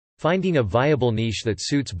Finding a viable niche that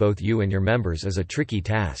suits both you and your members is a tricky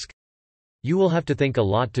task. You will have to think a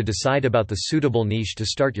lot to decide about the suitable niche to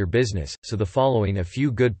start your business, so the following a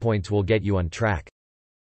few good points will get you on track.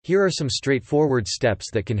 Here are some straightforward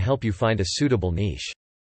steps that can help you find a suitable niche.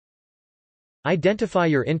 Identify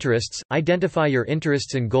your interests. Identify your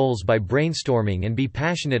interests and goals by brainstorming and be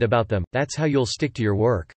passionate about them. That's how you'll stick to your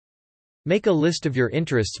work. Make a list of your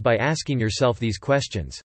interests by asking yourself these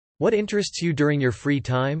questions. What interests you during your free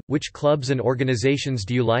time? Which clubs and organizations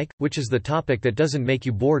do you like? Which is the topic that doesn't make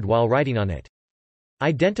you bored while writing on it?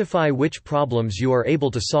 Identify which problems you are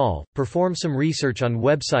able to solve. Perform some research on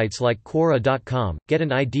websites like Quora.com. Get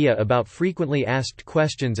an idea about frequently asked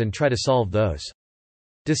questions and try to solve those.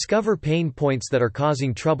 Discover pain points that are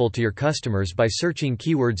causing trouble to your customers by searching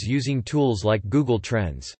keywords using tools like Google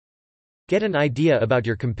Trends. Get an idea about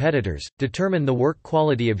your competitors. Determine the work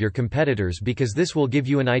quality of your competitors because this will give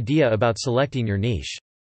you an idea about selecting your niche.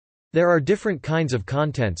 There are different kinds of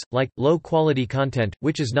contents, like low-quality content,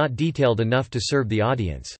 which is not detailed enough to serve the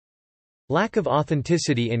audience. Lack of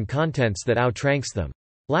authenticity in contents that outranks them.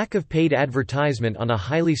 Lack of paid advertisement on a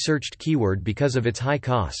highly searched keyword because of its high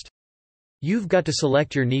cost. You've got to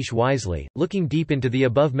select your niche wisely, looking deep into the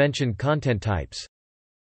above-mentioned content types.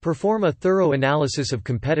 Perform a thorough analysis of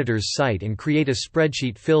competitors' site and create a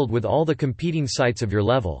spreadsheet filled with all the competing sites of your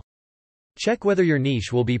level. Check whether your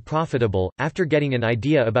niche will be profitable. After getting an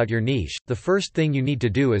idea about your niche, the first thing you need to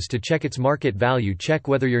do is to check its market value. Check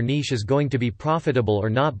whether your niche is going to be profitable or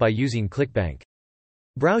not by using ClickBank.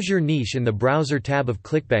 Browse your niche in the Browser tab of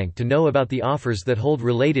ClickBank to know about the offers that hold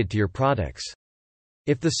related to your products.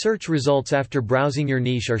 If the search results after browsing your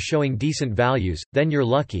niche are showing decent values, then you're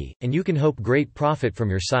lucky, and you can hope great profit from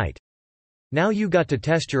your site. Now you got to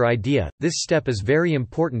test your idea. This step is very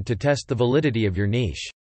important to test the validity of your niche.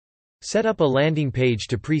 Set up a landing page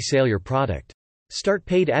to pre-sale your product. Start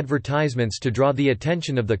paid advertisements to draw the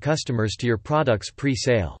attention of the customers to your product's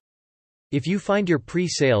pre-sale. If you find your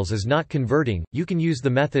pre-sales is not converting, you can use the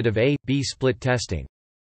method of A/B split testing.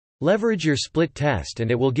 Leverage your split test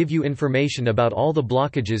and it will give you information about all the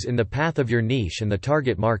blockages in the path of your niche and the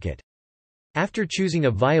target market. After choosing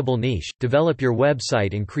a viable niche, develop your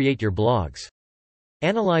website and create your blogs.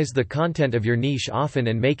 Analyze the content of your niche often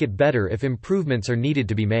and make it better if improvements are needed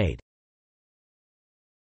to be made.